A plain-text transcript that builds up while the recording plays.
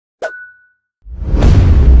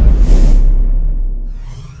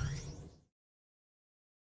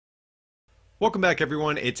Welcome back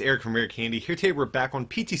everyone, it's Eric from Rare Candy. Here today we're back on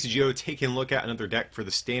PTCGO taking a look at another deck for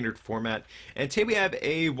the standard format. And today we have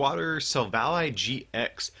a Water Silvally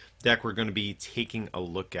GX deck we're going to be taking a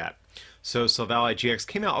look at. So Silvally GX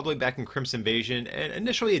came out all the way back in Crimson Invasion, and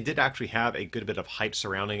initially it did actually have a good bit of hype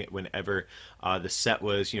surrounding it whenever the set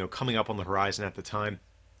was, coming up on the horizon at the time.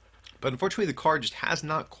 But unfortunately the card just has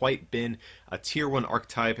not quite been a tier 1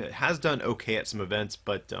 archetype. It has done okay at some events,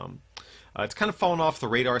 but it's kind of fallen off the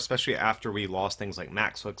radar, especially after we lost things like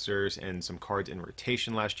Max Elixirs and some cards in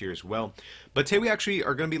rotation last year as well. But today we actually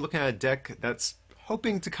are going to be looking at a deck that's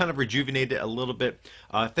hoping to kind of rejuvenate it a little bit,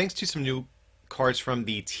 thanks to some new cards from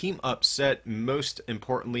the Team Up set, most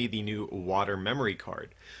importantly the new Water Memory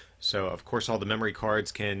card. So of course all the memory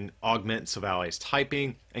cards can augment Silvally's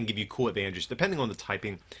typing and give you cool advantages depending on the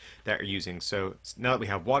typing that you're using. So now that we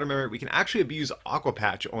have Water Memory, we can actually abuse Aqua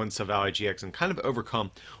Patch on Silvally GX and kind of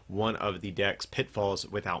overcome one of the deck's pitfalls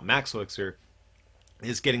without Max Elixir,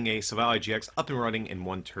 is getting a Silvally GX up and running in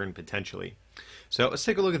one turn potentially. So let's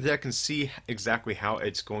take a look at the deck and see exactly how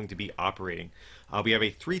it's going to be operating. We have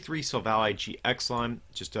a 3/3 Silvally GX line.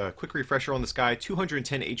 Just a quick refresher on this guy,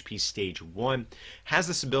 210 HP stage 1. Has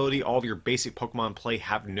this ability, all of your basic Pokemon play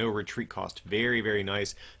have no retreat cost. Very, very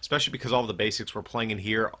nice, especially because all of the basics we're playing in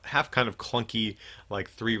here have kind of clunky, like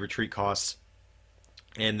 3 retreat costs.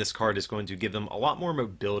 And this card is going to give them a lot more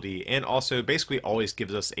mobility, and also basically always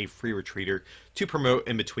gives us a free retreater to promote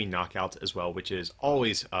in between knockouts as well, which is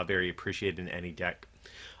always very appreciated in any deck.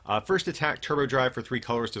 First attack, Turbo Drive for 3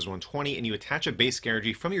 colors does 120, and you attach a basic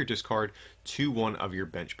energy from your discard to one of your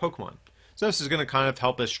bench Pokemon. So this is going to kind of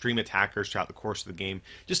help us stream attackers throughout the course of the game.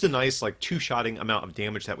 Just a nice like 2-shotting amount of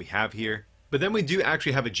damage that we have here. But then we do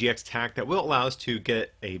actually have a GX attack that will allow us to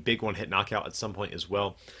get a big one-hit knockout at some point as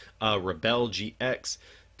well. Rebel GX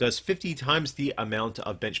does 50 times the amount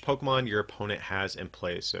of bench Pokemon your opponent has in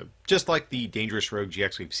play. So just like the Dangerous Rogue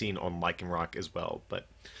GX we've seen on Lycanroc as well. But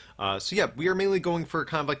so yeah, we are mainly going for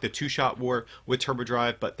kind of like the 2-shot war with Turbo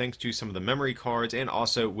Drive, but thanks to some of the memory cards and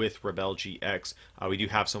also with Rebel GX, we do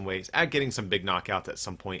have some ways at getting some big knockouts at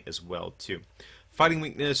some point as well too. Fighting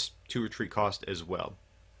Weakness, 2 retreat cost as well.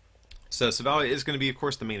 So Silvally is going to be, of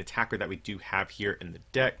course, the main attacker that we do have here in the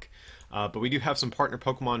deck. But we do have some partner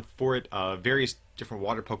Pokemon for it, various different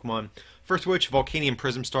water Pokemon. First of which, Volcanion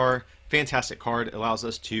Prism Star, fantastic card. It allows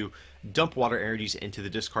us to dump water energies into the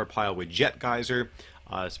discard pile with Jet Geyser,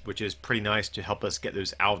 which is pretty nice to help us get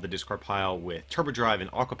those out of the discard pile with Turbo Drive and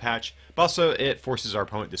Aqua Patch. But also, it forces our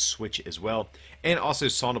opponent to switch as well. And also,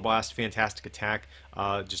 Sauna Blast, fantastic attack.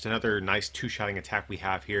 Just another nice 2-shotting attack we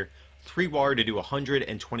have here. 3 water to do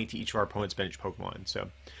 120 to each of our opponent's bench Pokemon. So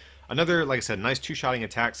another, like I said, nice 2-shotting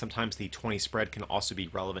attack. Sometimes the 20 spread can also be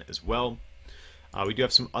relevant as well. We do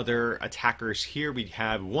have some other attackers here. We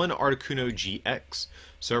have one Articuno GX.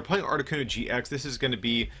 So we're playing Articuno GX. This is going to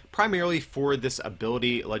be primarily for this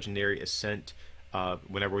ability, Legendary Ascent.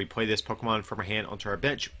 Whenever we play this Pokemon from our hand onto our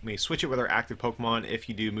bench, we may switch it with our active Pokemon if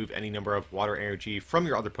you do move any number of water energy from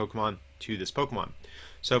your other Pokemon to this Pokemon.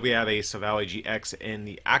 So if we have a Silvally GX in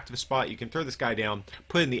the active spot, you can throw this guy down,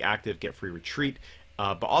 put it in the active, get free retreat.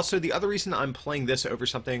 But also the other reason I'm playing this over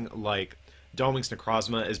something like Dawnwing's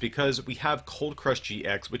Necrozma is because we have Cold Crush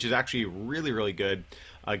GX, which is actually really, really good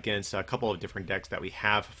against a couple of different decks that we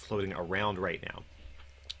have floating around right now.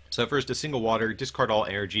 So first, a single water, discard all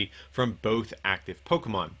energy from both active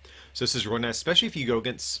Pokemon. So this is really nice, especially if you go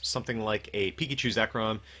against something like a Pikachu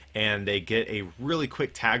Zekrom and they get a really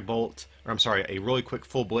quick tag bolt, or I'm sorry, a really quick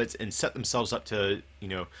full blitz and set themselves up to,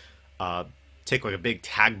 take like a big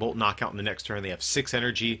tag bolt knockout in the next turn. They have 6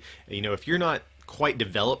 energy. If you're not quite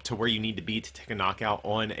developed to where you need to be to take a knockout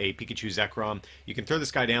on a Pikachu Zekrom, you can throw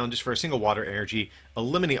this guy down just for a single water energy,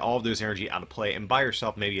 eliminate all of those energy out of play, and buy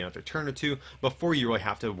yourself maybe another turn or two before you really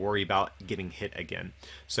have to worry about getting hit again.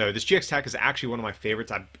 So this GX attack is actually one of my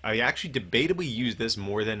favorites. I actually debatably use this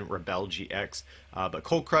more than Rebel GX, but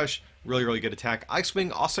Cold Crush, really, really good attack. Ice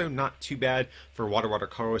Wing, also not too bad for Water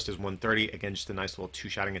Colorist, is 130. Again, just a nice little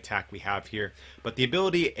 2-shotting attack we have here. But the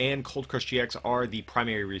ability and Cold Crush GX are the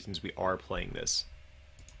primary reasons we are playing this.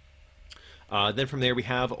 Then from there we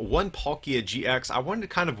have one Palkia GX. I wanted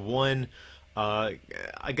kind of one, I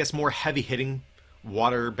guess, more heavy-hitting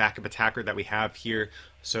water backup attacker that we have here.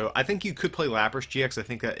 So I think you could play Lapras GX. I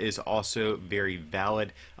think that is also very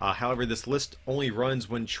valid. However, this list only runs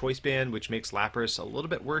one Choice Band, which makes Lapras a little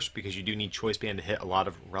bit worse because you do need Choice Band to hit a lot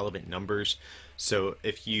of relevant numbers. So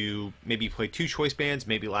if you maybe play 2 Choice Bands,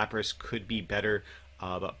 maybe Lapras could be better.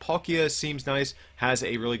 But Palkia seems nice, has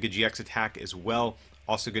a really good GX attack as well.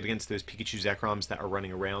 also good against those Pikachu Zekroms that are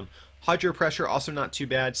running around. Hydro Pressure, also not too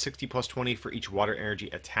bad, 60 plus 20 for each water energy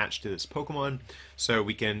attached to this Pokemon. So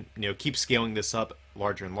we can, keep scaling this up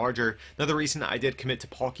larger and larger. Another reason I did commit to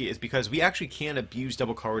Palkia is because we actually can abuse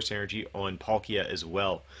double Colress energy on Palkia as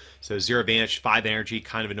well. So 0 Vanish, 5 energy,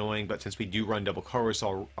 kind of annoying, but since we do run double Colress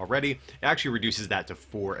already, it actually reduces that to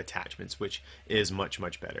 4 attachments, which is much,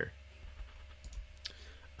 much better.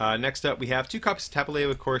 Next up, we have 2 copies of Tapu Lele,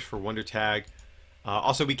 of course, for Wonder Tag.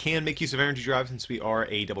 Also, we can make use of Energy Drive since we are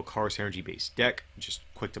a double Colress energy based deck, just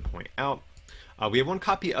quick to point out. We have 1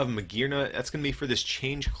 copy of Magearna. That's going to be for this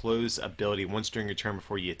Change Clothes ability. Once during your turn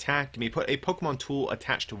before you attack, you may put a Pokemon tool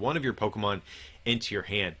attached to one of your Pokemon into your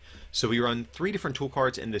hand. So we run 3 different tool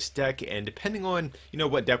cards in this deck, and depending on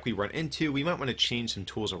what deck we run into, we might want to change some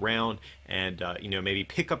tools around and maybe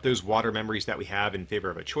pick up those water memories that we have in favor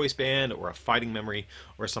of a choice band or a fighting memory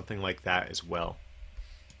or something like that as well.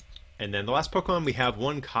 And then the last Pokemon, we have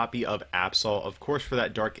 1 copy of Absol, of course, for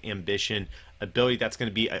that Dark Ambition ability. That's going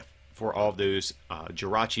to be for all of those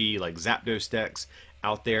Jirachi, like Zapdos decks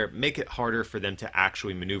out there. Make it harder for them to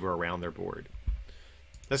actually maneuver around their board.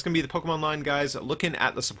 That's going to be the Pokemon line, guys. Looking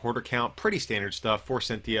at the supporter count, pretty standard stuff. 4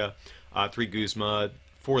 Cynthia, 3 Guzma,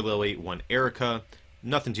 4 Lily, 1 Erica.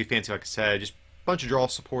 Nothing too fancy, like I said. Just a bunch of draw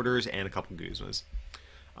supporters and a couple Guzmas.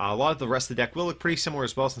 A lot of the rest of the deck will look pretty similar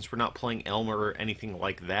as well since we're not playing Elmer or anything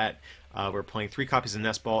like that. We're playing 3 copies of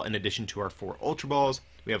Nest Ball in addition to our 4 Ultra Balls.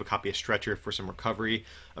 We have a copy of Stretcher for some recovery.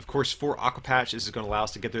 Of course, 4 Aqua Patch. This is going to allow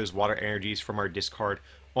us to get those water energies from our discard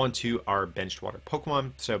onto our benched water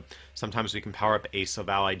Pokemon. So sometimes we can power up a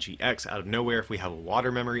Silvally GX out of nowhere if we have a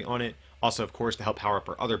water memory on it. Also, of course, to help power up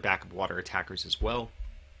our other backup water attackers as well.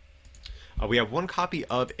 We have 1 copy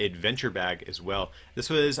of Adventure Bag as well. This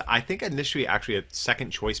was, I think, initially actually a second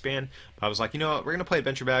Choice Band, but I was like, you know what, we're going to play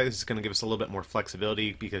Adventure Bag. This is going to give us a little bit more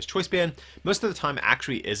flexibility because Choice Band, most of the time,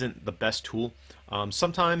 actually isn't the best tool.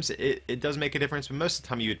 Sometimes it does make a difference, but most of the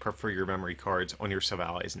time you would prefer your memory cards on your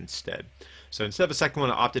Silvallies instead. So instead of a second one,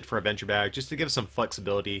 I opted for Adventure Bag just to give us some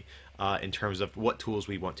flexibility in terms of what tools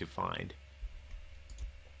we want to find.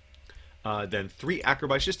 Then 3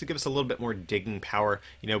 Acrobikes just to give us a little bit more digging power.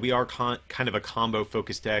 We are kind of a combo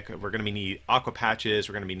focused deck. We're going to need Aqua Patches,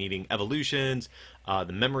 we're going to be needing Evolutions,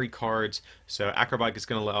 the memory cards. So Acrobike is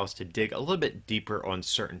going to allow us to dig a little bit deeper on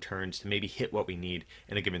certain turns to maybe hit what we need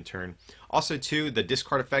in a given turn. Also too, the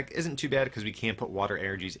discard effect isn't too bad because we can put water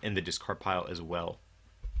energies in the discard pile as well.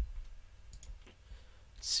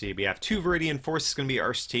 Let's see, we have 2 Viridian Force. Is going to be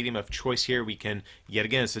our stadium of choice here. We can, yet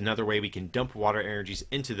again, it's another way we can dump water energies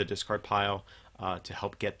into the discard pile to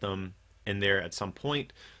help get them in there at some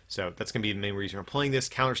point. So that's going to be the main reason we're playing this.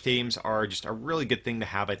 Counter stadiums are just a really good thing to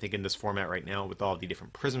have, I think, in this format right now with all the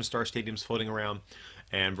different Prism Star stadiums floating around.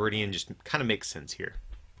 And Viridian just kind of makes sense here.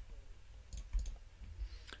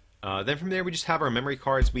 Then from there, we just have our memory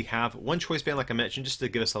cards. We have 1 Choice Band, like I mentioned, just to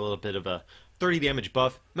give us a little bit of a 30 damage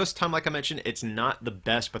buff. Most of the time, like I mentioned, it's not the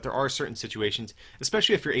best, but there are certain situations,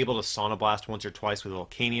 especially if you're able to Sauna Blast once or twice with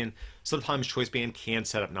Volcanion. Sometimes Choice Band can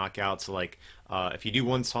set up knockouts. Like if you do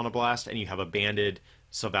 1 Sauna Blast and you have a banded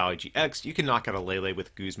Silvally GX, you can knock out a Lele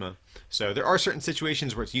with Guzma. So there are certain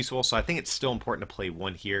situations where it's useful, so I think it's still important to play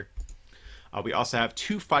 1 here. We also have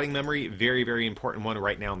 2 Fighting Memory, very, very important one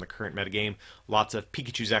right now in the current metagame. Lots of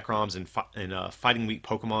Pikachu Zekroms and Fighting Weak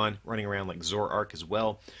Pokemon running around like Zoroark as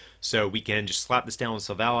well. So we can just slap this down with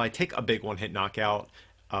Silvally, take a big one-hit knockout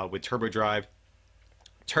with Turbo Drive,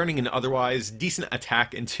 turning an otherwise decent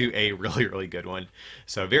attack into a really, really good one.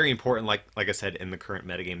 So very important, like I said, in the current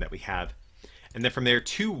metagame that we have. And then from there,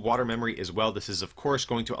 2 Water Memory as well. This is, of course,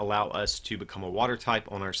 going to allow us to become a Water type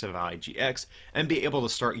on our Silvally GX and be able to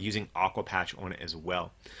start using Aqua Patch on it as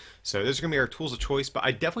well. So those are going to be our tools of choice, but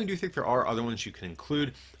I definitely do think there are other ones you can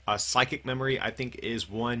include. Psychic Memory, I think, is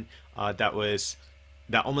one that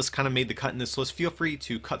almost kind of made the cut in this list. Feel free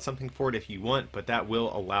to cut something for it if you want, but that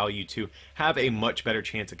will allow you to have a much better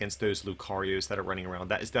chance against those Lucarios that are running around.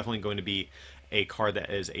 That is definitely going to be a card that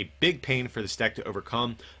is a big pain for this deck to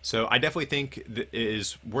overcome. So I definitely think it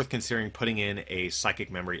is worth considering putting in a Psychic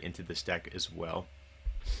Memory into this deck as well.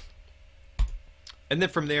 And then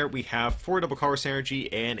from there, we have 4 Double Colress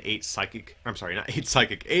Energy and 8 Psychic, I'm sorry, not 8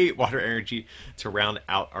 Psychic, 8 Water Energy to round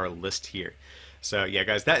out our list here. So yeah,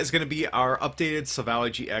 guys, that is going to be our updated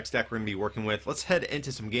Silvally GX deck we're going to be working with. Let's head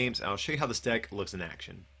into some games, and I'll show you how this deck looks in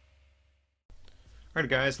action. Alright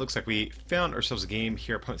guys, looks like we found ourselves a game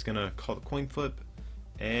here. Opponent's going to call the coin flip.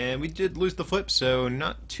 And we did lose the flip, so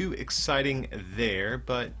not too exciting there,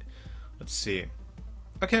 but let's see.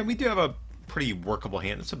 Okay, we do have a pretty workable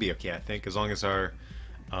hand. This will be okay, I think, as long as our,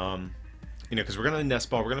 because we're going to Nest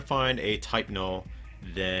Ball, we're going to find a Type Null,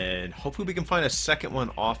 then hopefully we can find a second one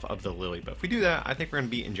off of the Lily. But if we do that, I think we're going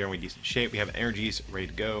to be in generally decent shape. We have energies ready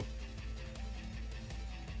to go.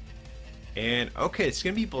 And okay, it's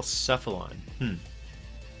going to be Blacephalon.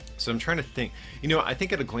 So I'm trying to think. You know, I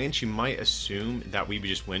think at a glance you might assume that we would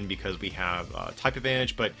just win because we have type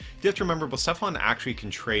advantage, but you have to remember Blacephalon actually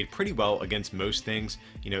can trade pretty well against most things.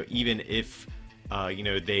 You know, even if you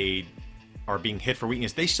know, they are being hit for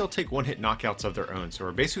weakness, they still take one-hit knockouts of their own. So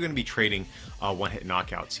we're basically going to be trading one-hit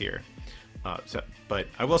knockouts here. But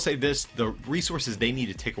I will say this: the resources they need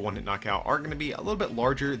to take a one-hit knockout are going to be a little bit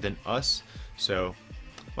larger than us. So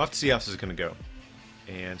we'll have to see how this is going to go.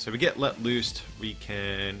 And so we get let loose, we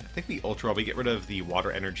can, I think we ultra, we get rid of the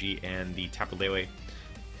water energy and the Tapu Lele.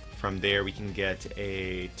 From there we can get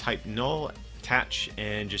a type null, attach,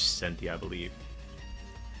 and just Cynthia, I believe.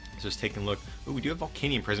 So just taking a look. Oh, we do have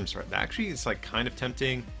Volcanion Prism Star. That actually is like kind of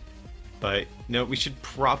tempting, but no, we should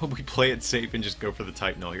probably play it safe and just go for the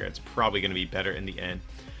type null here. It's probably going to be better in the end.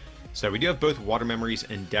 So we do have both water memories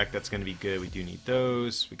in deck. That's going to be good. We do need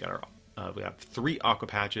those. We got our, we have 3 Aqua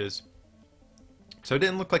Patches. So it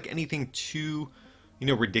didn't look like anything too, you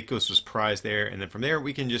know, ridiculous was prized there. And then from there,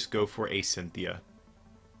 we can just go for a Cynthia.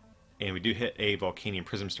 And we do hit a Volcanion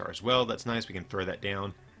Prism Star as well. That's nice. We can throw that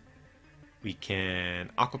down. We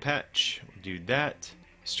can Aqua Patch. We'll do that.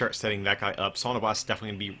 Start setting that guy up. Sonobos is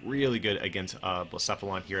definitely going to be really good against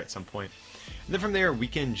Blacephalon here at some point. And then from there, we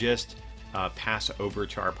can just pass over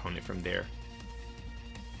to our opponent from there.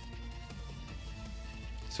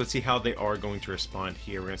 So let's see how they are going to respond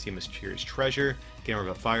here. We're going to see a Mysterious Treasure, getting rid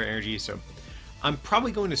of a Fire Energy. So I'm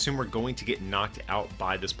probably going to assume we're going to get knocked out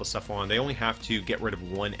by this Blacephalon. They only have to get rid of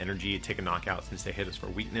 1 energy to take a knockout since they hit us for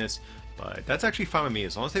weakness. But that's actually fine with me.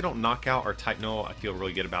 As long as they don't knock out our type null, I feel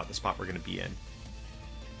really good about the spot we're going to be in.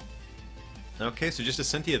 Okay, so just a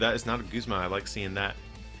Cynthia. That is not a Guzma. I like seeing that.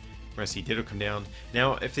 We're going to see Ditto come down.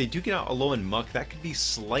 Now, if they do get out Alolan Muck, that could be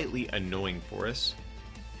slightly annoying for us.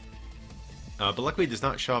 But luckily it does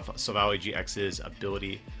not show off Silvally GX's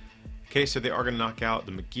ability. Okay, so they are going to knock out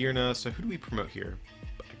the Magearna. So who do we promote here?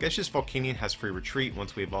 I guess just Volcanion has free retreat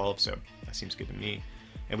once we evolve, so that seems good to me.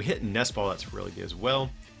 And we hit Nest Ball, that's really good as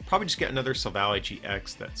well. Probably just get another Silvally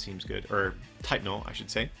GX, that seems good. Or Type Null, I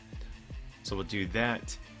should say. So we'll do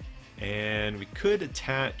that. And we could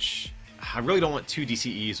attach... I really don't want 2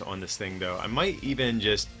 DCEs on this thing, though. I might even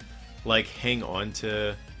just, like, hang on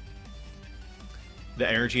to the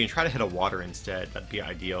energy and try to hit a water instead. That'd be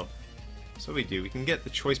ideal. So what we do, we can get the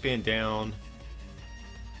Choice Band down,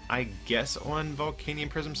 I guess, on Volcanion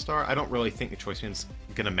Prism Star. I don't really think the Choice Band's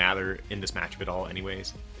gonna matter in this matchup at all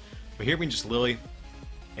anyways. But here we can just Lily,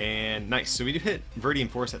 and nice. So we do hit Viridian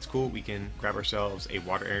Force, that's cool. We can grab ourselves a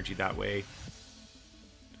water energy that way.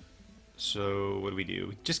 So what do we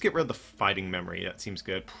do? Just get rid of the Fighting Memory, that seems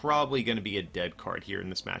good. Probably gonna be a dead card here in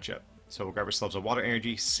this matchup. So we'll grab ourselves a water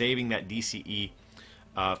energy, saving that DCE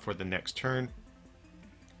for the next turn.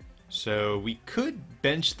 So we could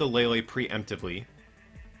bench the Lele preemptively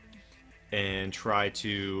and try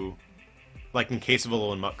to, like, in case of a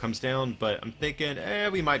Alolan Muck comes down, but I'm thinking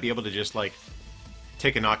we might be able to just, like,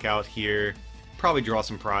 take a knockout here, probably draw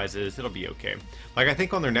some prizes, it'll be okay. Like, I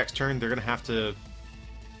think on their next turn they're gonna have to,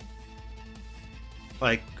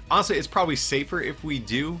 like, honestly it's probably safer if we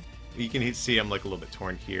do. You can see I'm like a little bit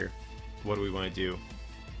torn here. What do we want to do?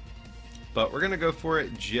 But we're gonna go for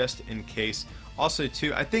it just in case. Also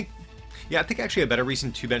too, I think actually a better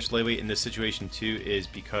reason to bench Lele in this situation too is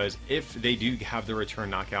because if they do have the return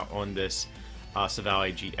knockout on this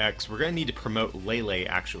Silvally GX, we're going to need to promote Lele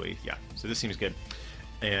actually. Yeah, so this seems good.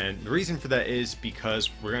 And the reason for that is because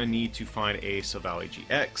we're going to need to find a Silvally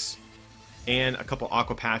GX and a couple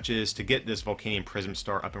Aqua Patches to get this Volcanion Prism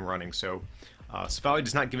Star up and running. So Silvally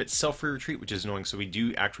does not give itself free retreat, which is annoying, so we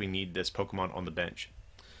do actually need this Pokemon on the bench.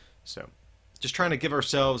 So just trying to give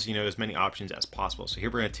ourselves, you know, as many options as possible. So here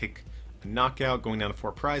we're going to take a knockout, going down to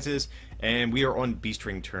 4 prizes, and we are on Beast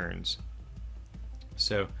Ring turns.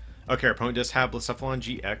 So, okay, our opponent does have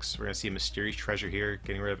Blacephalon GX. We're going to see a Mysterious Treasure here,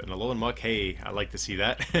 getting rid of an Alolan Muck. Hey, I like to see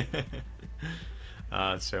that.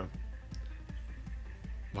 So,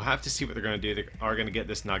 we'll have to see what they're going to do. They are going to get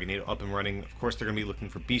this Naganadel up and running. Of course, they're going to be looking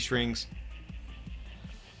for Beast Rings.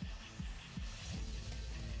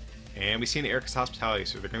 And we see an Erika's Hospitality,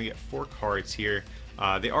 so they're going to get 4 cards here.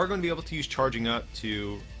 They are going to be able to use Charging Up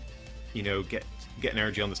to, you know, get an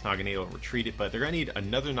energy on this Naganadel and retreat it, but they're going to need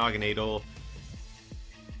another Naganadel.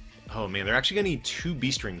 Oh man, they're actually going to need 2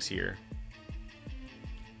 Beast Rings here.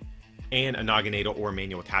 And a Naganadel or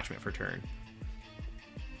manual attachment for turn.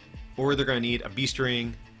 Or they're going to need a Beast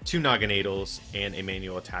Ring, 2 Naganadels, and a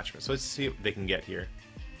manual attachment. So let's see what they can get here.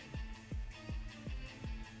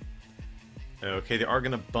 Okay, they are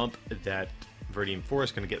going to bump that Viridian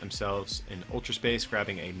Forest, going to get themselves in Ultra Space,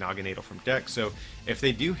 grabbing a Naganadel from deck. So if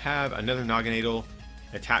they do have another Naganadel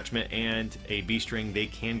attachment and a B-String, they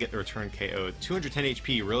can get the return KO. 210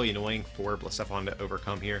 HP, really annoying for Blacephalon to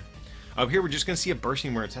overcome here. Up here, we're just going to see a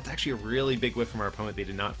Bursting Words. That's actually a really big whiff from our opponent. They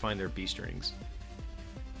did not find their B-Strings.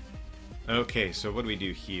 Okay, so what do we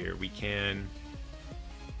do here? We can...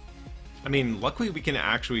 I mean, luckily we can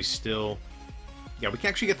actually still... Yeah, we can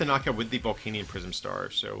actually get the knockout with the Volcanion Prism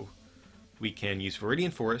Star, so we can use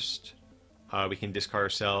Viridian Forest. We can discard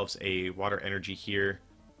ourselves a Water Energy here.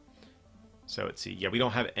 So let's see. Yeah, we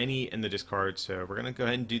don't have any in the discard, so we're going to go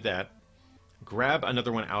ahead and do that. Grab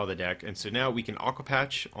another one out of the deck, and so now we can Aqua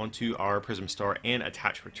Patch onto our Prism Star and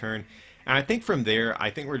attach return. And I think from there,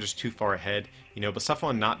 I think we're just too far ahead. You know,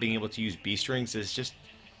 Blacephalon not being able to use B-Strings is just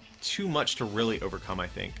too much to really overcome, I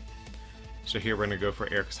think. So here we're going to go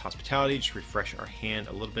for Erica's Hospitality, just refresh our hand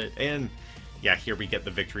a little bit, and yeah, here we get the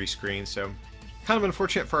victory screen. So kind of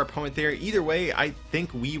unfortunate for our opponent there. Either way, I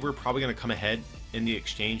think we were probably going to come ahead in the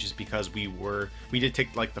exchange just because we did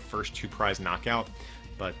take like the first 2 prize knockout,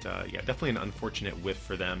 but yeah, definitely an unfortunate whiff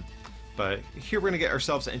for them. But here we're going to get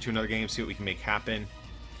ourselves into another game, see what we can make happen.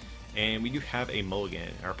 And we do have a mulligan.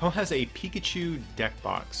 Our opponent has a Pikachu deck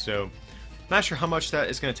box, so not sure how much that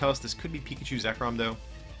is going to tell us. This could be Pikachu Zekrom though.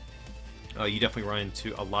 You definitely run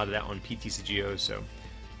into a lot of that on PTCGO, so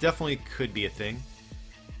definitely could be a thing.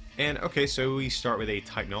 And okay, so we start with a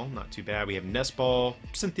Type Null, not too bad. We have Nest Ball,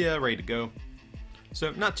 Cynthia ready to go.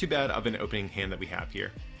 So not too bad of an opening hand that we have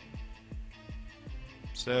here.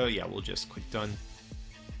 So yeah, we'll just click done.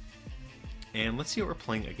 And let's see what we're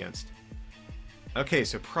playing against. Okay,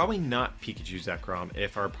 so probably not Pikachu Zekrom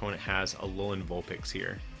if our opponent has a Alolan Vulpix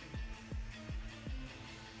here.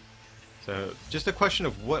 So just a question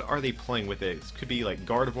of what are they playing with it. It could be like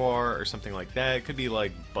Gardevoir or something like that. It could be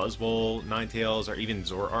like Buzzwole, Ninetales, or even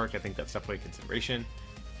Zoroark. I think that's definitely a consideration.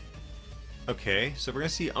 Okay, so we're going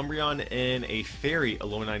to see Umbreon and a Fairy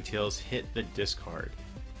Alolan Ninetales hit the discard.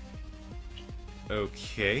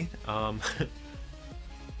 Okay,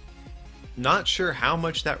 not sure how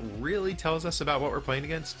much that really tells us about what we're playing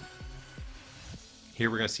against.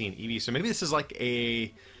 Here we're going to see an Eevee. So maybe this is like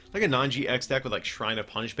a non-GX deck with like Shrine of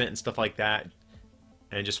Punishment and stuff like that,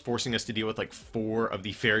 and just forcing us to deal with like 4 of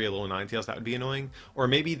the Fairy Alolan Ninetales. That would be annoying. Or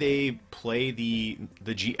maybe they play the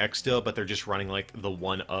GX still, but they're just running like the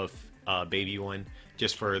one of baby one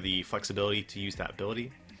just for the flexibility to use that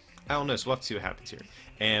ability. I don't know, so we'll have to see what happens here.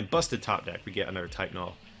 And Busted top deck, we get another Type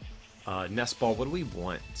Null. Nest Ball, what do we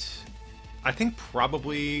want? I think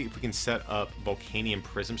probably if we can set up Volcanion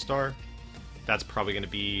Prism Star, that's probably going to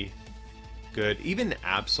be good. Even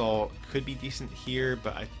Absol could be decent here,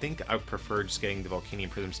 but I think I would prefer just getting the Volcanion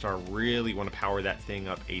Prism Star. Really want to power that thing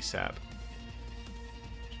up ASAP.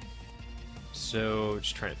 So,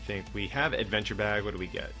 just trying to think. We have Adventure Bag. What do we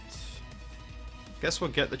get? Guess we'll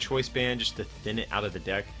get the Choice Band just to thin it out of the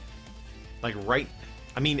deck. Like right...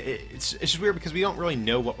 I mean, it's just weird because we don't really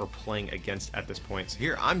know what we're playing against at this point. So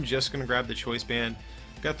here, I'm just going to grab the Choice Band.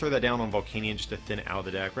 Got to throw that down on Volcanion just to thin it out of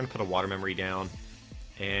the deck. We're going to put a Water Memory down.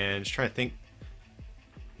 And just trying to think,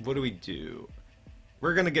 what do we do?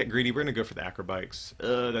 We're going to get greedy. We're going to go for the Acrobikes.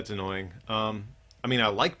 That's annoying. I mean, I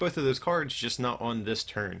like both of those cards, just not on this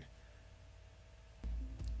turn.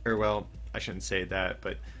 Or, well, I shouldn't say that,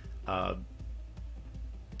 but...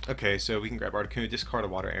 okay, so we can grab Articuno, discard a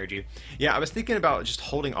Water Energy. Yeah, I was thinking about just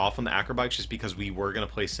holding off on the Acrobikes just because we were going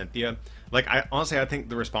to play Cynthia. Like, honestly, I think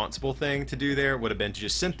the responsible thing to do there would have been to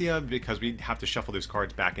just Cynthia because we'd have to shuffle those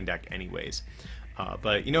cards back in deck anyways.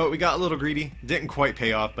 But you know what, we got a little greedy. Didn't quite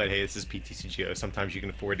pay off, but hey, this is PTCGO. Sometimes you can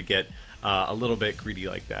afford to get a little bit greedy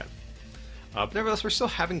like that. But nevertheless, we're still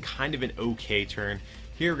having kind of an okay turn.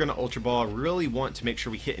 Here we're going to Ultra Ball. Really want to make sure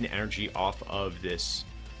we hit an energy off of this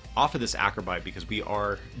Acrobite because we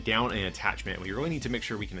are down an attachment. We really need to make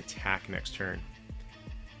sure we can attack next turn.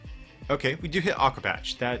 Okay, we do hit Aqua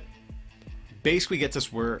Patch. That basically gets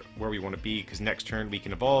us where we want to be because next turn we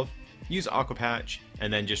can evolve, use Aqua Patch,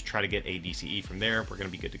 and then just try to get a DCE from there. We're going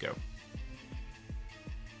to be good to go.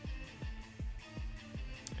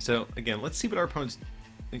 So again, let's see what our opponent's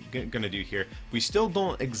going to do here. We still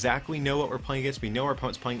don't exactly know what we're playing against. We know our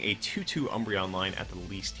opponent's playing a 2/2 Umbreon line at the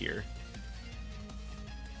least here.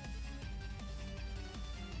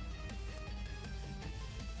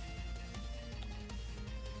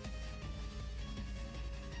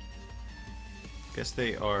 Guess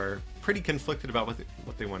they are pretty conflicted about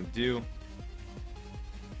what they want to do.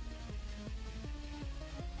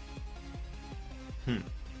 I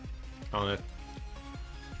don't know.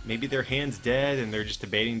 Maybe their hand's dead and they're just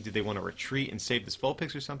debating, do they want to retreat and save this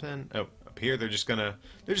Vulpix or something? Oh, up here. They're just gonna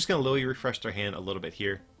literally refresh their hand a little bit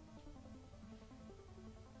here.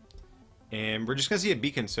 And we're just going to see a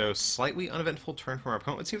beacon, so slightly uneventful turn from our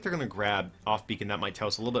opponent. Let's see if they're going to grab off beacon. That might tell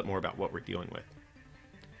us a little bit more about what we're dealing with.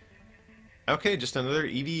 Okay, just another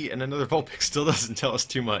EV and another Vulpix. Still doesn't tell us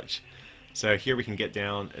too much. So here we can get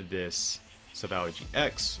down this Silvally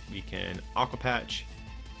GX. We can Aqua Patch.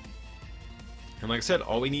 And like I said,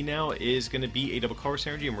 all we need now is going to be a double colorless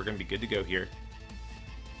energy, and we're going to be good to go here.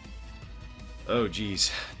 Oh, geez.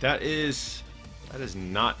 That is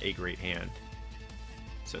not a great hand.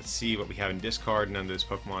 So let's see what we have in discard. None of those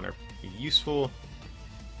Pokemon are useful.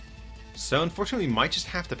 So unfortunately, we might just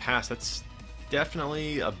have to pass. That's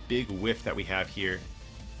definitely a big whiff that we have here.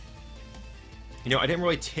 You know, I didn't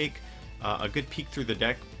really take a good peek through the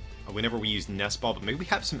deck whenever we used Nest Ball, but maybe we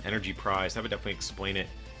have some Energy Prize. That would definitely explain it.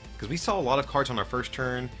 Because we saw a lot of cards on our first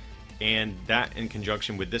turn, and that in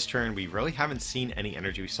conjunction with this turn, we really haven't seen any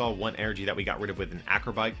energy. We saw one energy that we got rid of with an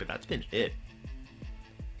Acrobite, but that's been it.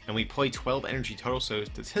 And we play 12 energy total, so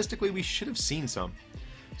statistically we should have seen some.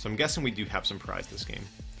 So I'm guessing we do have some prize this game.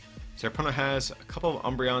 So our opponent has a couple of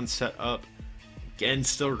Umbreons set up. Again,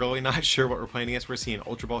 still really not sure what we're playing against. We're seeing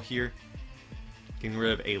Ultra Ball here. Getting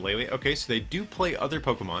rid of a Lele. Okay, so they do play other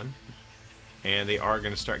Pokemon. And they are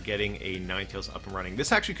going to start getting a Ninetales up and running.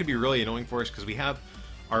 This actually could be really annoying for us because we have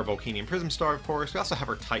our Volcanion Prism Star, of course. We also have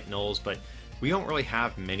our Titanulls, but we don't really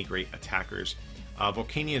have many great attackers.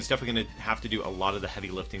 Volcanion is definitely going to have to do a lot of the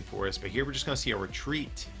heavy lifting for us, but here we're just going to see a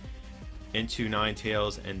retreat into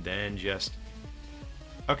Ninetales, and then just...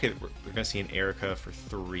 Okay, we're going to see an Erica for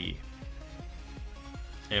 3.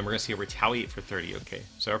 And we're going to see a Retaliate for 30, okay.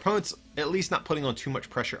 So our opponent's at least not putting on too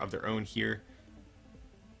much pressure of their own here.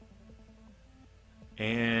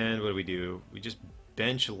 And what do? We just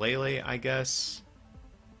bench Lele, I guess,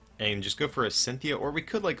 and just go for a Cynthia, or we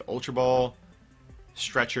could, like, Ultra Ball,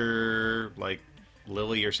 Stretcher, like...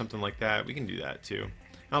 Lily or something like that. We can do that too.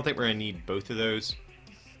 I don't think we're going to need both of those.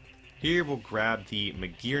 Here we'll grab the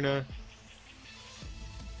Magearna.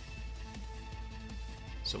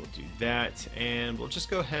 So we'll do that, and we'll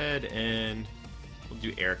just go ahead and we'll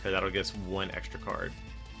do Erica. That'll get us one extra card.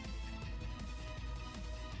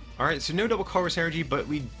 Alright, so no double colorless energy, but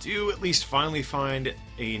we do at least finally find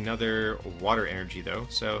another water energy though,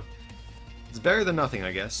 so it's better than nothing,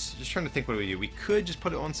 I guess. Just trying to think what we do. We could just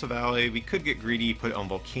put it on Silvally. We could get greedy, put it on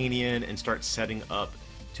Volcanion, and start setting up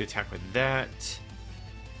to attack with that.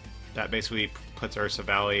 That basically puts our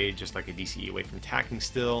Silvally just like a DCE away from attacking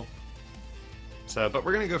still. So, but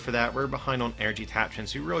we're going to go for that. We're behind on energy attachment,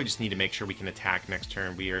 so we really just need to make sure we can attack next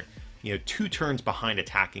turn. We are, 2 turns behind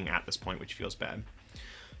attacking at this point, which feels bad.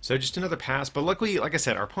 So just another pass, but luckily, like I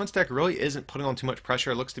said, our opponent's deck really isn't putting on too much pressure.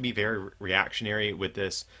 It looks to be very reactionary with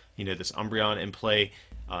this, this Umbreon in play.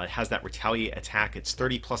 It has that Retaliate attack. It's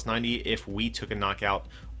 30 plus 90 if we took a knockout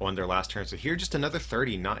on their last turn. So here, just another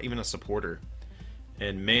 30, not even a supporter.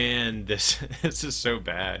 And man, this is so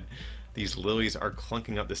bad. These Lilies are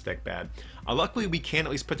clunking up this deck bad. Luckily, we can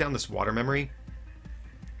at least put down this Water Memory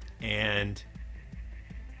and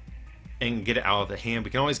get it out of the hand. We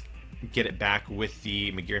can always get it back with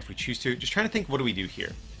the Magearna if we choose to. Just trying to think, what do we do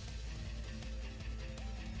here?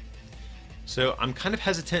 So I'm kind of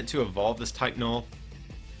hesitant to evolve this Titanul.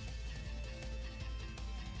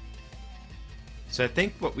 So I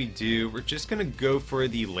think what we do, we're just going to go for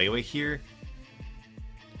the Lele here.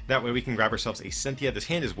 That way we can grab ourselves a Cynthia. This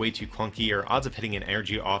hand is way too clunky. Our odds of hitting an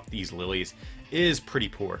energy off these Lilies is pretty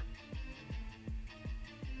poor.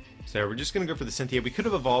 So we're just going to go for the Cynthia. We could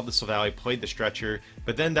have evolved the Silvally, played the Stretcher,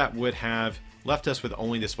 but then that would have left us with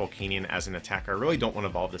only this Volcanion as an attacker. I really don't want to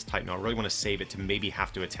evolve this Titanul. I really want to save it to maybe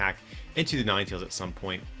have to attack into the Ninetales at some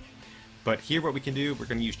point. But here what we can do, we're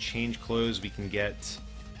going to use Change Clothes. We can get...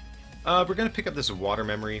 we're going to pick up this Water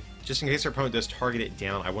Memory. Just in case our opponent does target it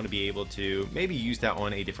down, I want to be able to maybe use that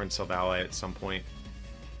on a different Silvally at some point.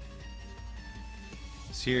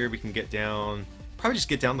 So here we can get down... Probably just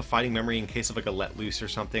get down the Fighting Memory in case of like a Let Loose or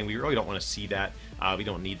something. We really don't want to see that. We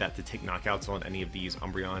don't need that to take knockouts on any of these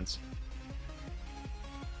Umbreons.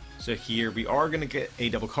 So here we are going to get a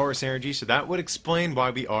double colorless energy, so that would explain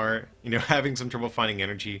why we are, having some trouble finding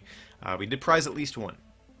energy. We did prize at least one.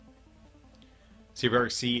 So we're going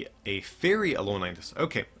to see a Fairy Alolan.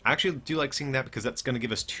 Okay, I actually do like seeing that because that's going to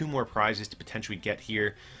give us 2 more prizes to potentially get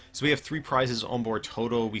here. So we have 3 prizes on board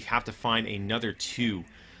total. We have to find another 2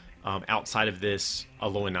 outside of this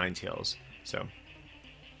Alolan Ninetales. So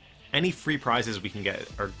any free prizes we can get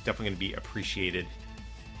are definitely going to be appreciated.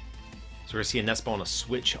 So we're going to see a Nest Ball and a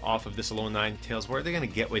switch off of this Alolan Ninetales. What are they going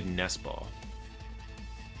to get with Nest Ball?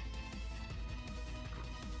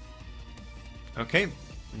 Okay,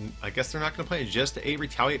 I guess they're not going to play just a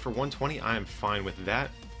Retaliate for 120. I am fine with that.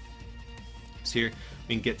 So here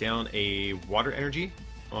we can get down a Water Energy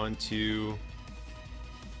onto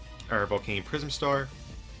our Volcanic Prism Star.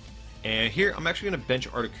 And here I'm actually going to bench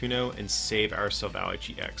Articuno and save our Silvally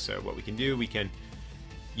GX. So what we can do, we can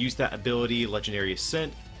use that ability, Legendary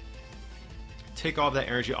Ascent, take all of that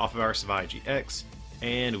energy off of our Silvally GX,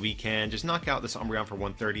 and we can just knock out this Umbreon for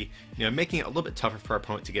 130, making it a little bit tougher for our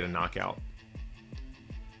opponent to get a knockout.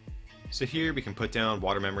 So here we can put down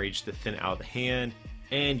Water Memory just to thin out the hand,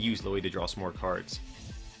 and use Louie to draw some more cards.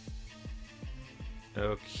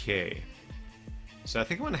 Okay. So I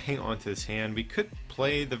think I want to hang on to this hand. We could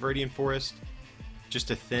play the Viridian Forest just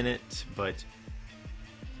to thin it, but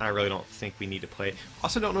I really don't think we need to play.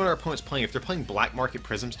 Also don't know what our opponent's playing. If they're playing Black Market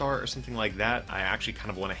Prism Star or something like that, I actually kind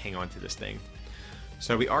of want to hang on to this thing.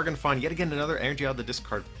 So we are going to find yet again another energy out of the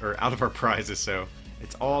discard, or out of our prizes, so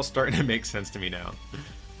it's all starting to make sense to me now.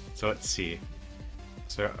 So let's see.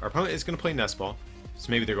 So our opponent is going to play Nest Ball.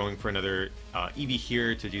 So maybe they're going for another Eevee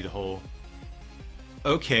here to do the whole...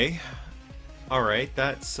 Okay. Alright,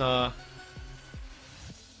 that's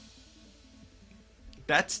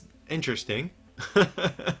interesting.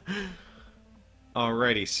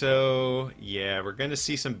 Alrighty, so yeah, we're going to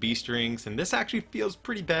see some B-strings, and this actually feels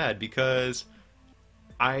pretty bad because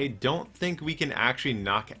I don't think we can actually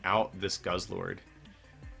knock out this Guzzlord,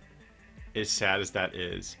 as sad as that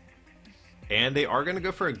is. And they are going to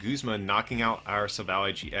go for a Guzma, knocking out our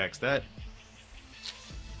Silvally GX. That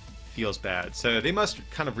feels bad. So they must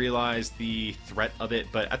kind of realize the threat of it,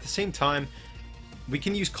 but at the same time, we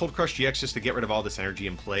can use Cold Crush GX just to get rid of all this energy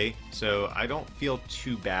in play. So I don't feel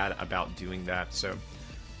too bad about doing that. So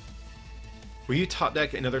will you top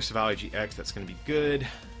deck another Silvally GX? That's going to be good.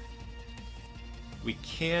 We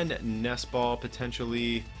can Nest Ball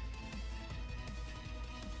potentially.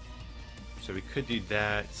 So we could do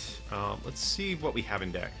that. Let's see what we have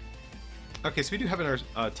in deck. Okay, so we do have another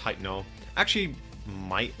Type Null. Actually,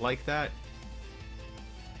 might like that.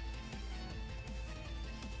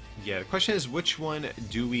 Yeah, the question is, which one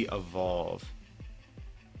do we evolve?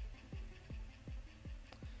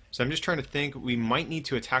 So I'm just trying to think. We might need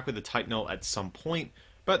to attack with the Type Null at some point,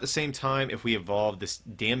 but at the same time, if we evolve this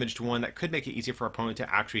damaged one, that could make it easier for our opponent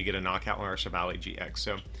to actually get a knockout on our Silvally GX.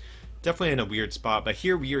 So definitely in a weird spot, but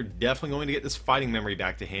here we are definitely going to get this fighting memory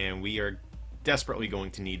back to hand. We are desperately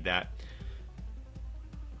going to need that.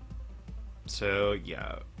 So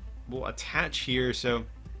yeah, we'll attach here. So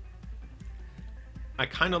I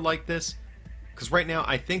kind of like this because right now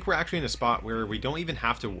I think we're actually in a spot where we don't even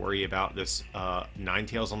have to worry about this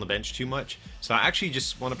Ninetales on the bench too much. So I actually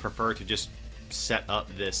just want to prefer to just set up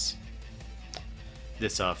this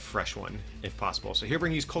fresh one if possible. So here we're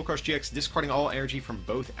going to use Cold Crush GX, discarding all energy from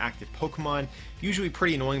both active Pokemon. Usually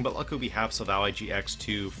pretty annoying, but luckily we have Silvally GX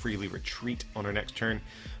to freely retreat on our next turn.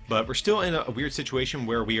 But we're still in a weird situation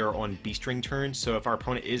where we are on B-string turns, so if our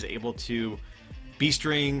opponent is able to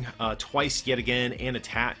B-string twice yet again and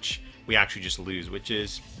attach, we actually just lose, which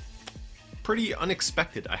is pretty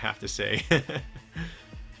unexpected, I have to say.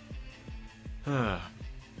 So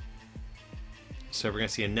we're going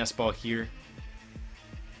to see a Nest Ball here.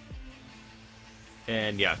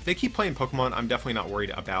 And yeah, if they keep playing Pokemon, I'm definitely not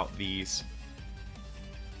worried about these.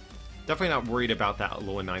 Definitely not worried about that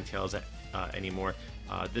Alolan Ninetales anymore.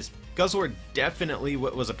 This Guzzlord definitely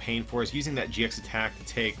what was a pain for us. Using that GX attack to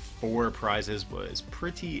take 4 prizes was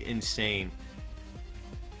pretty insane.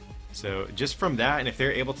 So just from that, and if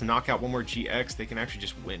they're able to knock out one more GX, they can actually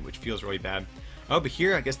just win, which feels really bad. Oh, but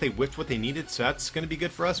here, I guess they whiffed what they needed, so that's going to be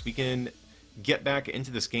good for us. We can get back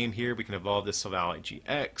into this game here. We can evolve this Silvally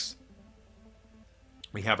GX.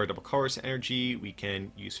 We have our double colorless energy. We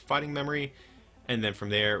can use fighting memory. And then from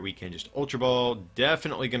there, we can just Ultra Ball.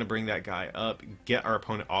 Definitely going to bring that guy up. Get our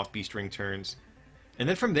opponent off B-string turns. And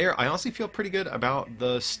then from there, I honestly feel pretty good about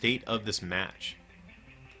the state of this match.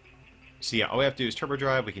 So yeah, all we have to do is Turbo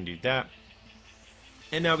Drive. We can do that.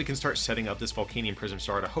 And now we can start setting up this Volcanic Prism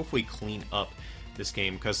Star to hopefully clean up this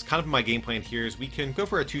game. Because kind of my game plan here is we can go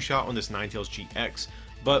for a 2-shot on this Ninetales GX.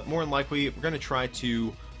 But more than likely, we're going to try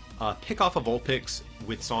to pick off a Vulpix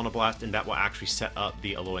with Sauna Blast, and that will actually set up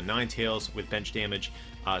the Alolan Ninetales with bench damage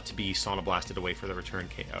to be Sauna Blasted away for the return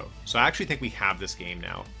KO. So I actually think we have this game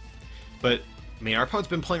now. But, I mean, our opponent's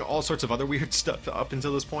been playing all sorts of other weird stuff up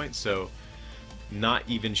until this point, so not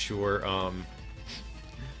even sure.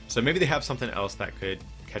 So maybe they have something else that could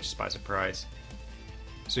catch us by surprise.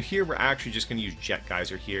 So here we're actually just going to use Jet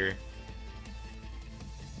Geyser here.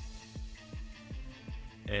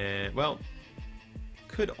 And, well,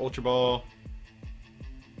 could Ultra Ball.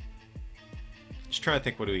 Just trying to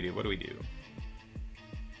think, what do we do?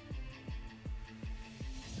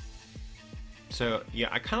 So yeah,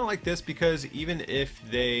 I kind of like this because even if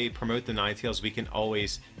they promote the Ninetales, we can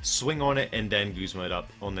always swing on it and then Guzma it up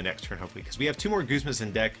on the next turn, hopefully. Because we have 2 more Guzmas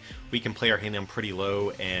in deck, we can play our hand down pretty low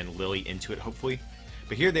and Lily into it, hopefully.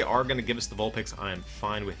 But here they are going to give us the Vulpix. I'm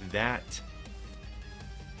fine with that.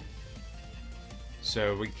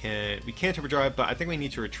 So we can't overdrive, but I think we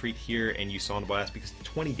need to retreat here and use Sonic Blast because the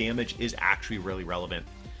 20 damage is actually really relevant.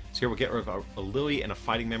 So here we'll get rid of a Lily and a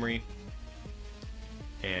Fighting Memory.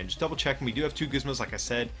 And just double checking, we do have 2 Guzmas, like I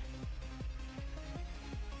said.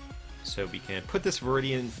 So we can put this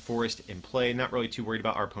Viridian Forest in play. Not really too worried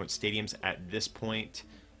about our opponent's stadiums at this point.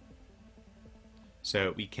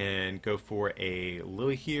 So we can go for a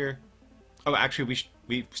Lily here. Oh, actually,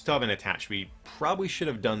 we still haven't attached. We probably should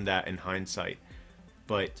have done that in hindsight.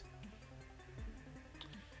 But,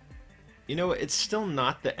 you know, it's still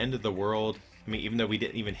not the end of the world. I mean, even though we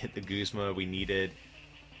didn't even hit the Guzma we needed.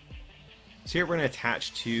 So here we're going to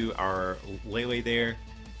attach to our Lele there.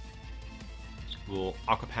 We'll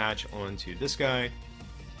Aqua Patch onto this guy.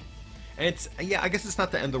 And it's, yeah, I guess it's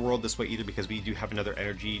not the end of the world this way either because we do have another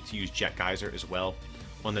energy to use Jet Geyser as well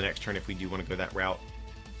on the next turn if we do want to go that route.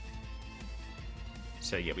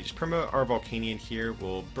 So yeah, we just promote our Volcanion here.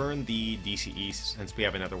 We'll burn the DCE since we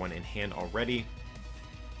have another one in hand already.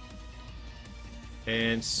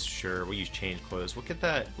 And sure, we'll use Change Clothes. We'll get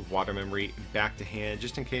that Water Memory back to hand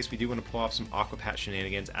just in case we do want to pull off some Aqua Patch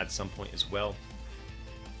shenanigans at some point as well.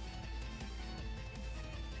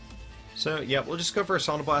 So yeah, we'll just go for a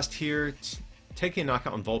Sonic Blast here, taking a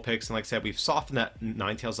knockout on Vulpix, and like I said, we've softened that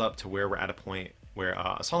Ninetales up to where we're at a point where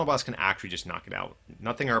a Sonic Blast can actually just knock it out.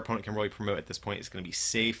 Nothing our opponent can really promote at this point is going to be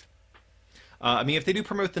safe. I mean, if they do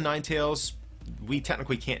promote the Ninetales, we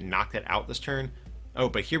technically can't knock that out this turn. Oh,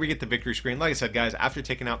 but here we get the victory screen. Like I said, guys, after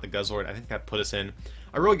taking out the Guzzlord, I think that put us in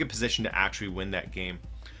a really good position to actually win that game.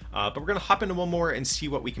 But we're going to hop into one more and see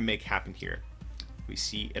what we can make happen here. We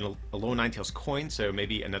see an Alolan Ninetales coin, so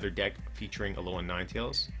maybe another deck featuring Alolan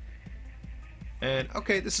Ninetales. And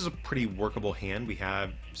okay, this is a pretty workable hand. We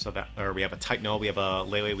have we have a Titanol, we have a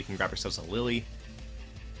Lele, we can grab ourselves a Lily.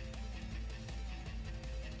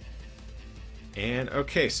 And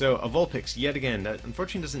okay, so a Vulpix yet again. That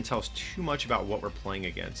unfortunately doesn't tell us too much about what we're playing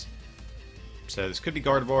against. So this could be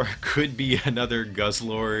Gardevoir, could be another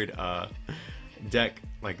Guzzlord deck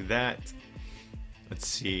like that. Let's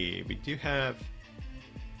see, we do have.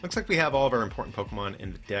 Looks like we have all of our important Pokemon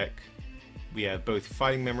in the deck. We have both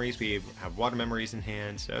Fighting Memories, we have Water Memories in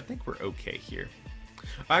hand, so I think we're okay here.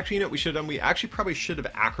 Actually, you know what we should have done? We actually probably should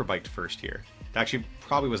have Acrobiked first here. That actually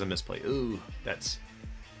probably was a misplay. Ooh, that's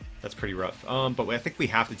pretty rough. But I think we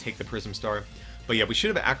have to take the Prism Star. But yeah, we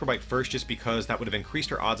should have Acrobiked first just because that would have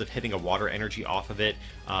increased our odds of hitting a Water Energy off of it.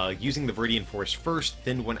 Using the Viridian Forest first,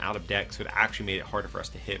 then went out of deck, so it actually made it harder for us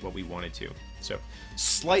to hit what we wanted to. So,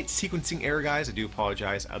 slight sequencing error, guys. I do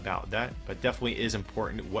apologize about that, but definitely is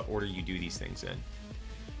important what order you do these things in.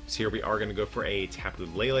 So here we are going to go for a Tapu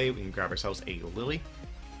Lele. We can grab ourselves a Lily.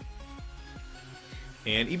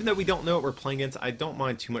 And even though we don't know what we're playing against, I don't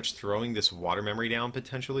mind too much throwing this Water Memory down,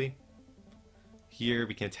 potentially. Here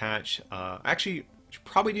we can attach, actually, should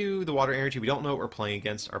probably do the Water Energy. We don't know what we're playing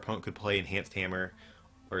against. Our opponent could play Enhanced Hammer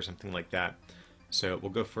or something like that. So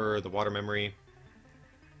we'll go for the Water Memory,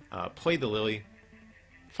 play the Lily,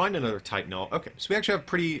 find another Titanol. Okay, so we actually have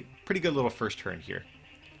pretty good little first turn here.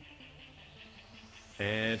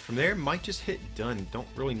 And from there, might just hit done. Don't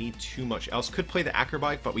really need too much else. Could play the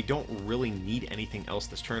Acrobike, but we don't really need anything else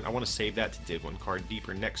this turn. I want to save that to dig one card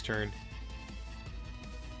deeper next turn.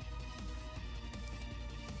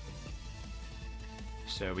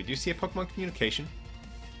 So we do see a Pokemon Communication.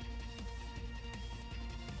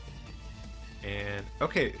 And,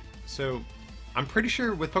 okay, so I'm pretty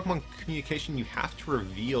sure with Pokemon Communication you have to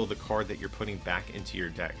reveal the card that you're putting back into your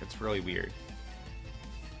deck. That's really weird.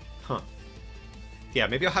 Huh. Yeah,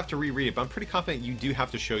 maybe I'll have to reread it, but I'm pretty confident you do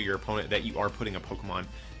have to show your opponent that you are putting a Pokemon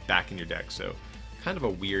back in your deck, so kind of a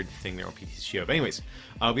weird thing there on PTCGO. But anyways,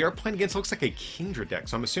 we are playing against, looks like a Kingdra deck,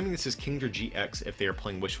 so I'm assuming this is Kingdra GX if they are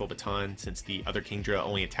playing Wishful Baton, since the other Kingdra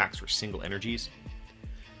only attacks for single energies.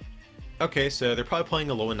 Okay, so they're probably playing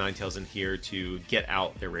Alolan Ninetales in here to get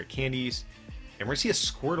out their rare candies. And we're going to see a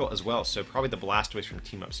Squirtle as well, so probably the Blastoise from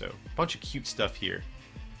Team Up, so a bunch of cute stuff here.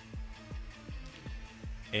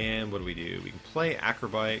 And what do? We can play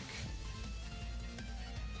Acrobike.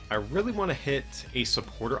 I really want to hit a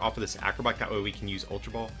supporter off of this Acrobike, that way we can use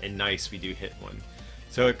Ultra Ball, and nice, we do hit one.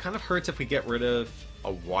 So it kind of hurts if we get rid of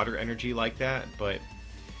a Water Energy like that, but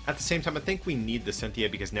at the same time I think we need the Cynthia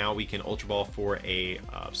because now we can Ultra Ball for a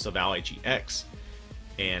Silvally GX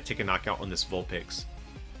and take a knockout on this Vulpix.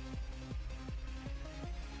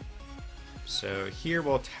 So here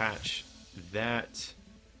we'll attach that.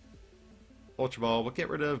 Ultra Ball, we'll get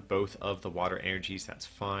rid of both of the water energies, that's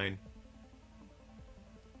fine.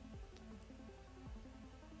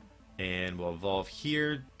 And we'll evolve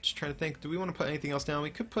here. Just trying to think, do we want to put anything else down? We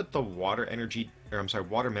could put the water energy, or I'm sorry,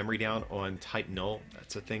 water memory down on type null.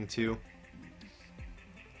 That's a thing too.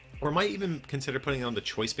 Or might even consider putting on the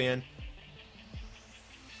choice band,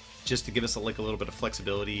 just to give us like a little bit of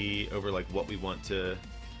flexibility over like what we want to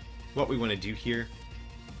do here.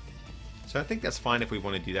 So I think that's fine if we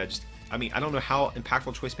want to do that. Just, I mean, I don't know how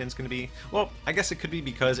impactful choice band is going to be. Well, I guess it could be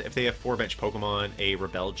because if they have 4 bench Pokemon, a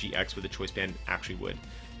Rebel GX with a choice band actually would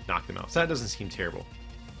knock them out. So that doesn't seem terrible.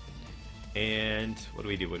 And what do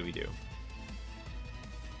we do? What do we do?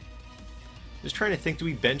 Just trying to think, do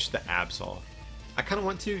we bench the Absol? I kind of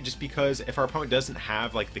want to, just because if our opponent doesn't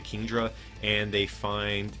have like the Kingdra and they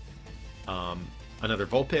find another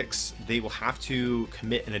Vulpix, they will have to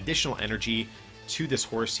commit an additional energy to this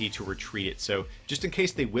Horsea to retreat it. So just in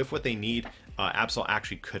case they whiff what they need, Absol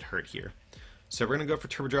actually could hurt here. So we're going to go for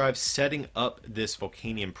Turbo Drive, setting up this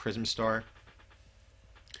Volcanium Prism Star.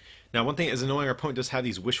 Now, one thing is annoying, our opponent does have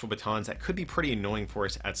these Wishful Batons that could be pretty annoying for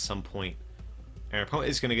us at some point. And our opponent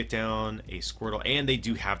is going to get down a Squirtle, and they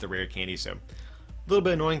do have the rare candy, so a little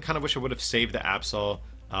bit annoying. Kind of wish I would have saved the Absol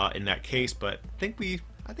in that case, but I think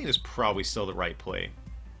it was probably still the right play.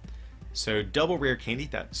 So double rare candy,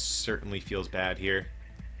 that certainly feels bad here.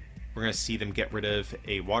 We're going to see them get rid of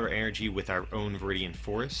a water energy with our own Viridian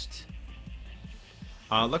Forest.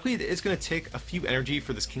 Luckily, it's going to take a few energy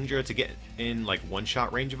for this Kingdra to get in like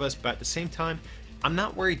one-shot range of us, but at the same time, I'm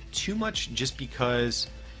not worried too much just because,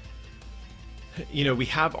 you know, we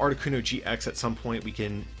have Articuno GX at some point. We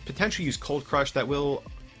can potentially use Cold Crush. That will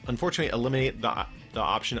unfortunately eliminate the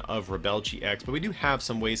option of Rebel GX, but we do have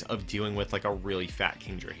some ways of dealing with like a really fat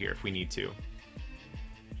Kingdra here if we need to.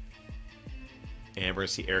 And we're going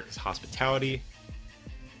to see Erica's Hospitality.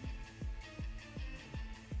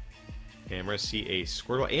 And we're going to see a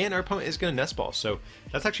Squirtle, and our opponent is going to Nest Ball, so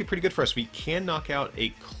that's actually pretty good for us. We can knock out a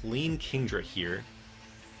clean Kingdra here.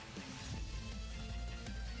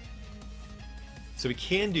 So we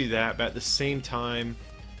can do that, but at the same time,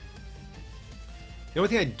 the only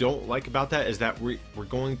thing I don't like about that is that we're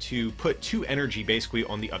going to put 2 energy basically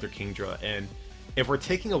on the other Kingdra, and if we're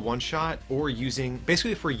taking a one-shot or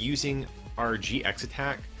basically if we're using our GX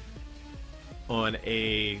attack on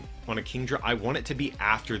a Kingdra, I want it to be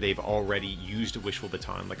after they've already used a Wishful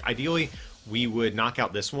Baton. Like ideally, we would knock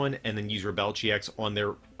out this one and then use Rebel GX on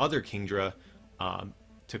their other Kingdra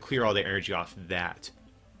to clear all the energy off that.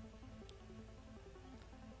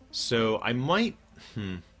 So I might,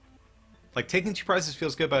 like taking 2 prizes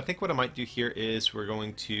feels good, but I think what I might do here is we're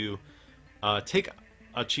going to take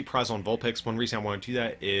a cheap prize on Vulpix. One reason I want to do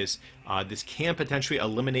that is this can potentially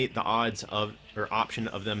eliminate the odds of, or option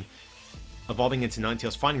of them evolving into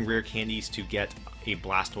Ninetales, finding rare candies to get a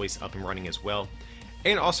Blastoise up and running as well.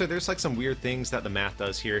 And also there's like some weird things that the math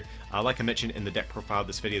does here. Like I mentioned in the deck profile of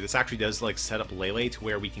this video, this actually does like set up Lele to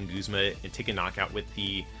where we can Guzma it and take a knockout with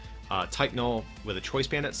the Type Null with a Choice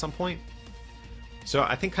Band at some point. So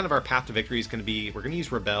I think kind of our path to victory is going to be, we're going to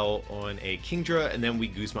use Rebel on a Kingdra, and then we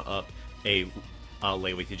Guzma up a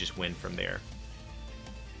Lele to just win from there.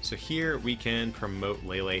 So here we can promote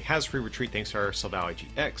Lele. Has free retreat thanks to our Silvally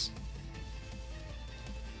GX.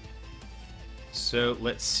 So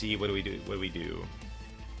let's see, what do we do? What do we do?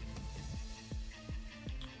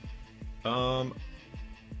 Now,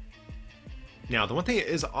 the one thing that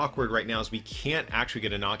is awkward right now is we can't actually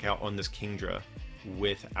get a knockout on this Kingdra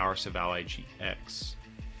with our Silvally GX.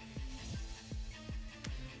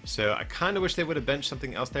 So I kind of wish they would have benched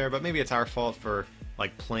something else there, but maybe it's our fault for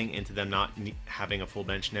like playing into them not having a full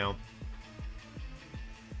bench now.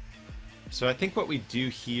 So I think what we do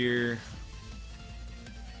here...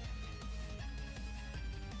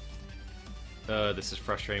 this is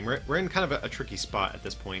frustrating. We're in kind of a tricky spot at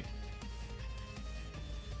this point.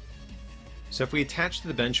 So if we attach to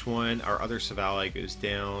the bench one, our other Silvally goes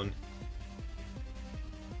down.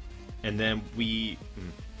 And then we...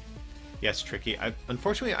 yeah, it's tricky.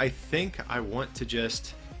 Unfortunately, I think I want to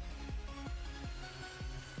just...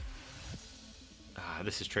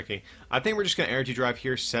 this is tricky. I think we're just going to Energy Drive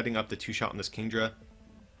here, setting up the 2-shot on this Kingdra.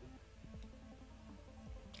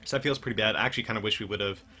 So that feels pretty bad. I actually kind of wish we would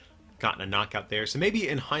have gotten a knockout there. So maybe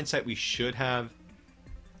in hindsight we should have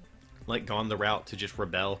like gone the route to just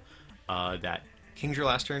Rebel that Kingdra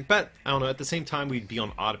last turn, but I don't know, at the same time we'd be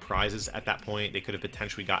on odd prizes at that point. They could have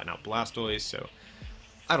potentially gotten out Blastoise, so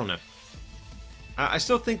I don't know. I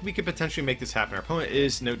still think we could potentially make this happen. Our opponent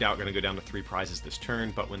is no doubt going to go down to 3 prizes this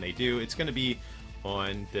turn, but when they do, it's going to be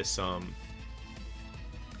on this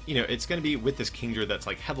you know, it's going to be with this Kingdra that's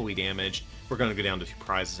like heavily damaged. We're going to go down to 2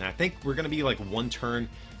 prizes, and I think we're going to be like 1 turn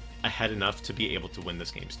ahead enough to be able to win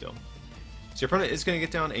this game still. So your opponent is going to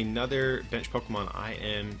get down another bench Pokemon. I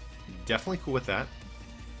am definitely cool with that.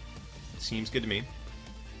 Seems good to me.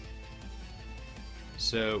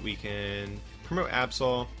 So we can promote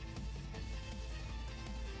Absol.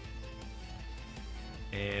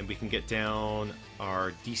 And we can get down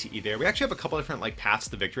our DCE there. We actually have a couple different like paths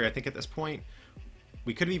to victory, I think, at this point.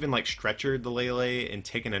 We could have even like stretchered the Lele and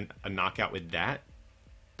taken a knockout with that.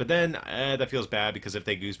 But then that feels bad because if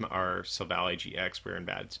they Guzma our Silvally GX, we're in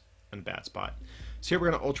a bad spot. So here we're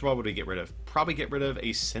going to Ultra Ball. What do we get rid of? Probably get rid of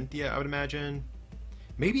a Cynthia, I would imagine.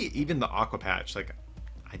 Maybe even the Aqua Patch. Like,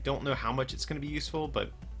 I don't know how much it's going to be useful, but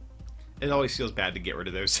it always feels bad to get rid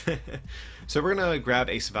of those. So we're going to grab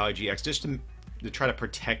a Silvally GX just to try to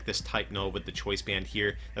protect this type null with the choice band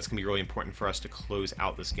here. That's going to be really important for us to close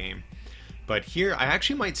out this game. But here, I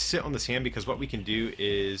actually might sit on this hand because what we can do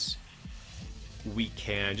is we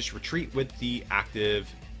can just retreat with the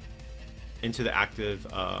active into the active,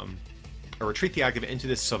 or retreat the active into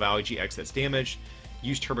this Silvally GX that's damaged.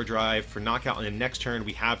 Use Turbo Drive for knockout, and then next turn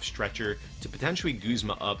we have Stretcher to potentially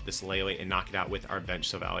Guzma up this Lele and knock it out with our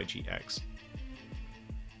bench Silvally GX.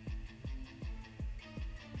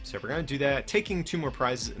 So we're going to do that. Taking 2 more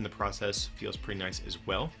prizes in the process feels pretty nice as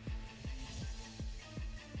well.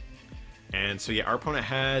 And so yeah, our opponent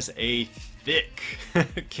has a thick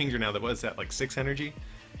Kingdra now. That was that like 6 energy.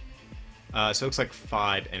 So it looks like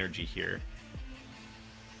 5 energy here.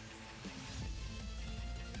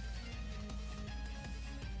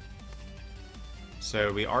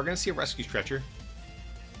 So we are going to see a Rescue Stretcher.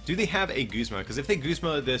 Do they have a Guzma? Because if they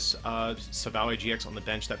Guzma this Silvally GX on the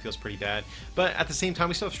bench, that feels pretty bad. But at the same time,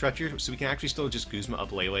 we still have Stretcher, so we can actually still just Guzma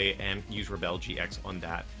up Lele and use Rebel GX on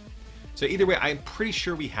that. So either way, I'm pretty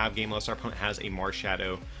sure we have game unless our opponent has a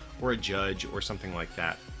Marshadow or a Judge or something like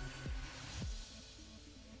that.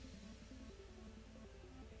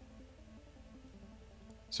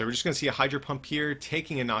 So we're just going to see a Hydro Pump here,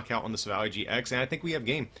 taking a knockout on the Silvally GX, and I think we have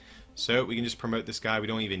game. So we can just promote this guy. We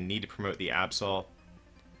don't even need to promote the Absol.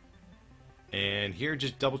 And here,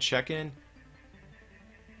 just double checking.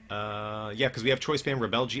 Yeah, because we have Choice Band,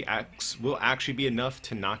 Rebel GX will actually be enough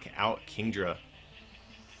to knock out Kingdra.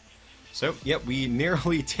 So, yep, we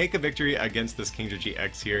narrowly take a victory against this Kingdra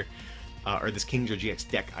GX here. Or this Kingdra GX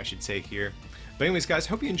deck, I should say here. But anyways, guys,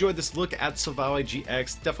 hope you enjoyed this look at Silvally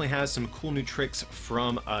GX. Definitely has some cool new tricks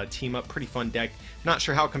from Team Up. Pretty fun deck. Not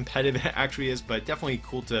sure how competitive it actually is, but definitely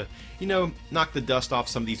cool to, you know, knock the dust off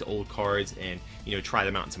some of these old cards and, you know, try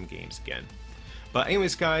them out in some games again. But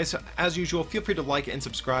anyways, guys, as usual, feel free to like and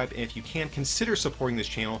subscribe, and if you can, consider supporting this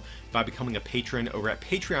channel by becoming a patron over at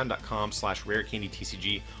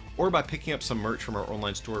patreon.com/rarecandytcg, or by picking up some merch from our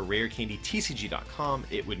online store, rarecandytcg.com.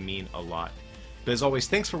 It would mean a lot. But as always,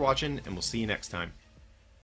 thanks for watching, and we'll see you next time.